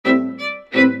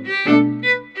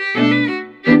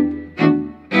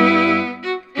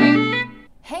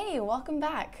Welcome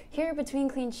back. Here at Between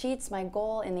Clean Sheets, my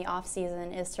goal in the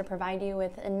off-season is to provide you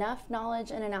with enough knowledge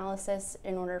and analysis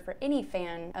in order for any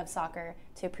fan of soccer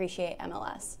to appreciate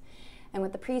MLS. And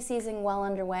with the preseason well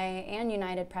underway and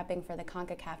United prepping for the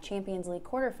CONCACAF Champions League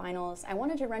quarterfinals, I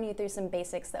wanted to run you through some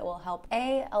basics that will help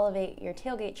A, elevate your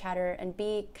tailgate chatter, and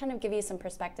B, kind of give you some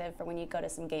perspective for when you go to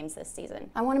some games this season.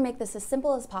 I want to make this as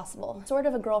simple as possible, sort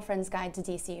of a girlfriend's guide to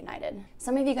DC United.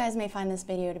 Some of you guys may find this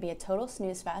video to be a total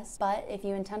snooze fest, but if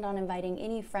you intend on inviting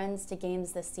any friends to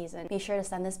games this season, be sure to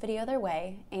send this video their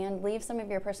way and leave some of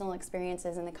your personal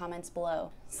experiences in the comments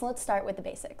below. So let's start with the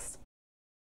basics.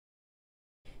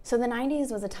 So the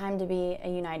 90s was a time to be a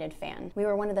United fan. We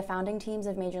were one of the founding teams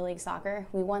of Major League Soccer.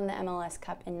 We won the MLS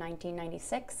Cup in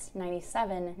 1996,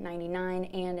 97, 99,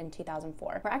 and in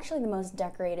 2004. We're actually the most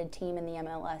decorated team in the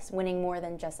MLS, winning more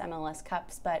than just MLS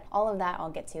Cups, but all of that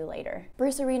I'll get to later.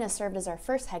 Bruce Arena served as our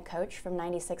first head coach from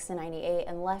 96 to 98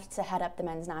 and left to head up the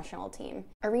men's national team.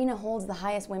 Arena holds the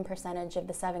highest win percentage of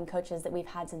the 7 coaches that we've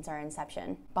had since our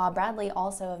inception. Bob Bradley,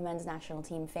 also of men's national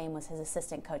team fame, was his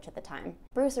assistant coach at the time.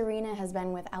 Bruce Arena has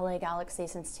been with LA Galaxy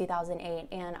since 2008,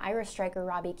 and Irish striker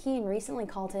Robbie Keane recently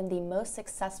called him the most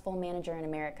successful manager in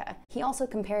America. He also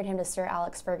compared him to Sir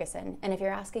Alex Ferguson, and if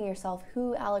you're asking yourself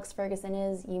who Alex Ferguson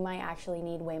is, you might actually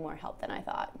need way more help than I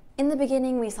thought. In the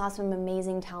beginning, we saw some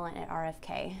amazing talent at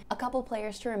RFK. A couple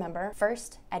players to remember.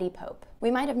 First, Eddie Pope.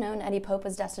 We might have known Eddie Pope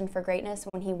was destined for greatness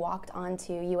when he walked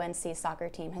onto UNC's soccer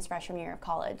team his freshman year of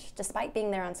college, despite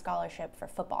being there on scholarship for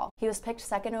football. He was picked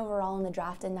second overall in the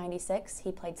draft in '96.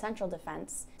 He played central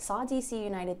defense, saw DC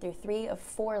United through 3 of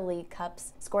 4 League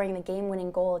Cups, scoring the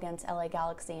game-winning goal against LA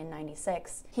Galaxy in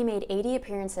 '96. He made 80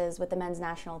 appearances with the men's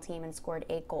national team and scored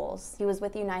 8 goals. He was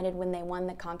with United when they won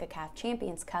the CONCACAF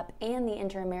Champions Cup and the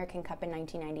Inter-American Cup in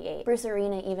 1998. Bruce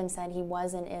Arena even said he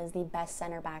was and is the best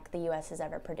center back the US has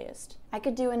ever produced. I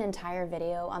could do an entire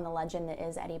video on the legend that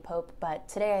is Eddie Pope, but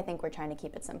today I think we're trying to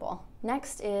keep it simple.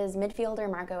 Next is midfielder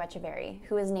Marco Etcheverry,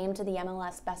 who was named to the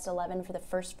MLS Best 11 for the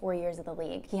first 4 years of the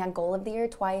league. He had Goal of the Year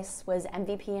twice, was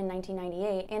MVP in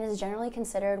 1998, and is generally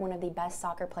considered one of the best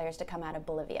soccer players to come out of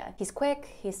Bolivia. He's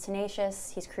quick, he's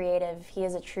tenacious, he's creative, he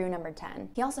is a true number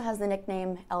 10. He also has the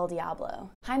nickname El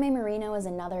Diablo. Jaime Moreno is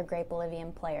another great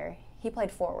Bolivian player. He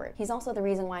played forward. He's also the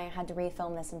reason why I had to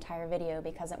refilm this entire video,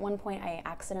 because at one point I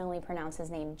accidentally pronounced his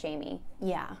name Jamie.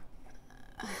 Yeah.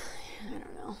 I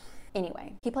don't know.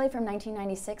 Anyway, he played from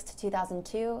 1996 to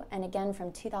 2002 and again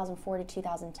from 2004 to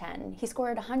 2010. He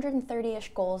scored 130-ish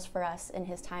goals for us in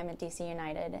his time at DC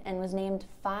United and was named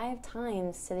 5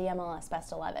 times to the MLS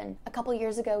Best 11. A couple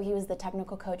years ago, he was the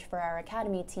technical coach for our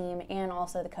academy team and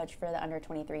also the coach for the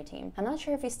under-23 team. I'm not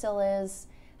sure if he still is.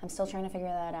 I'm still trying to figure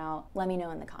that out. Let me know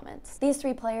in the comments. These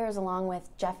 3 players, along with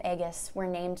Jeff Agus, were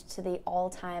named to the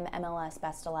all-time MLS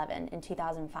Best 11 in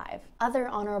 2005. Other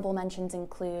honorable mentions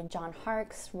include John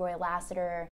Harkes, Roy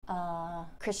Lassiter,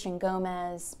 Christian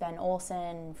Gomez, Ben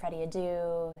Olsen, Freddie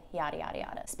Adu, yada yada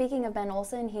yada. Speaking of Ben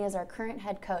Olsen, he is our current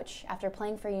head coach after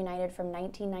playing for United from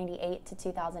 1998 to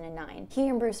 2009. He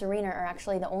and Bruce Arena are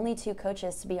actually the only 2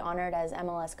 coaches to be honored as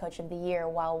MLS Coach of the Year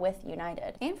while with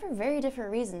United, and for very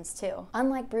different reasons too.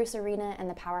 Unlike Bruce Arena and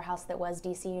the powerhouse that was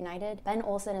DC United, Ben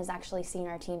Olsen has actually seen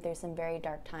our team through some very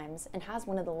dark times and has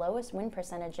one of the lowest win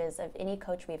percentages of any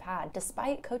coach we've had,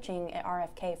 despite coaching at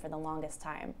RFK for the longest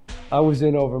time. I was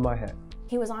in over my head.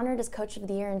 He was honored as Coach of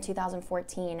the Year in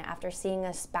 2014 after seeing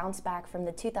us bounce back from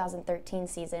the 2013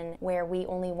 season where we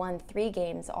only won 3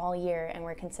 games all year and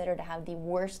were considered to have the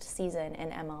worst season in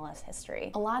MLS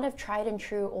history. A lot of tried and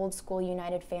true old school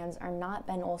United fans are not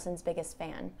Ben Olsen's biggest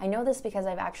fan. I know this because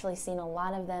I've actually seen a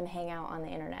lot of them hang out on the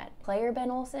internet. Player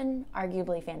Ben Olsen,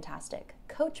 arguably fantastic.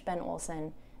 Coach Ben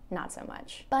Olsen, not so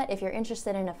much. But if you're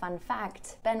interested in a fun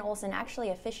fact, Ben Olsen actually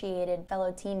officiated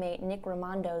fellow teammate Nick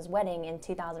Rimando's wedding in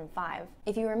 2005.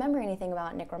 If you remember anything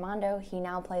about Nick Rimando, he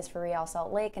now plays for Real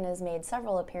Salt Lake and has made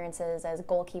several appearances as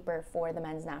goalkeeper for the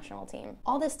men's national team.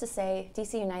 All this to say,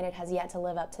 DC United has yet to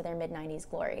live up to their mid-90s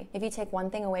glory. If you take one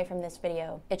thing away from this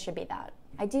video, it should be that.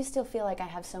 I do still feel like I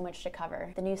have so much to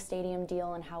cover. The new stadium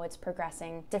deal and how it's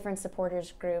progressing, different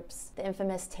supporters groups, the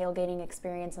infamous tailgating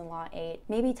experience in Lot 8,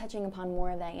 maybe touching upon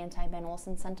more of that anti-Ben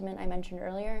Olsen sentiment I mentioned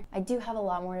earlier. I do have a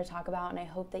lot more to talk about, and I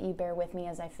hope that you bear with me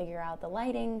as I figure out the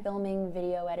lighting, filming,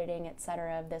 video editing,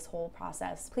 etc. of this whole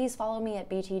process. Please follow me at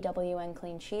BTWN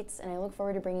Clean Sheets, and I look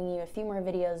forward to bringing you a few more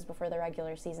videos before the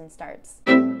regular season starts.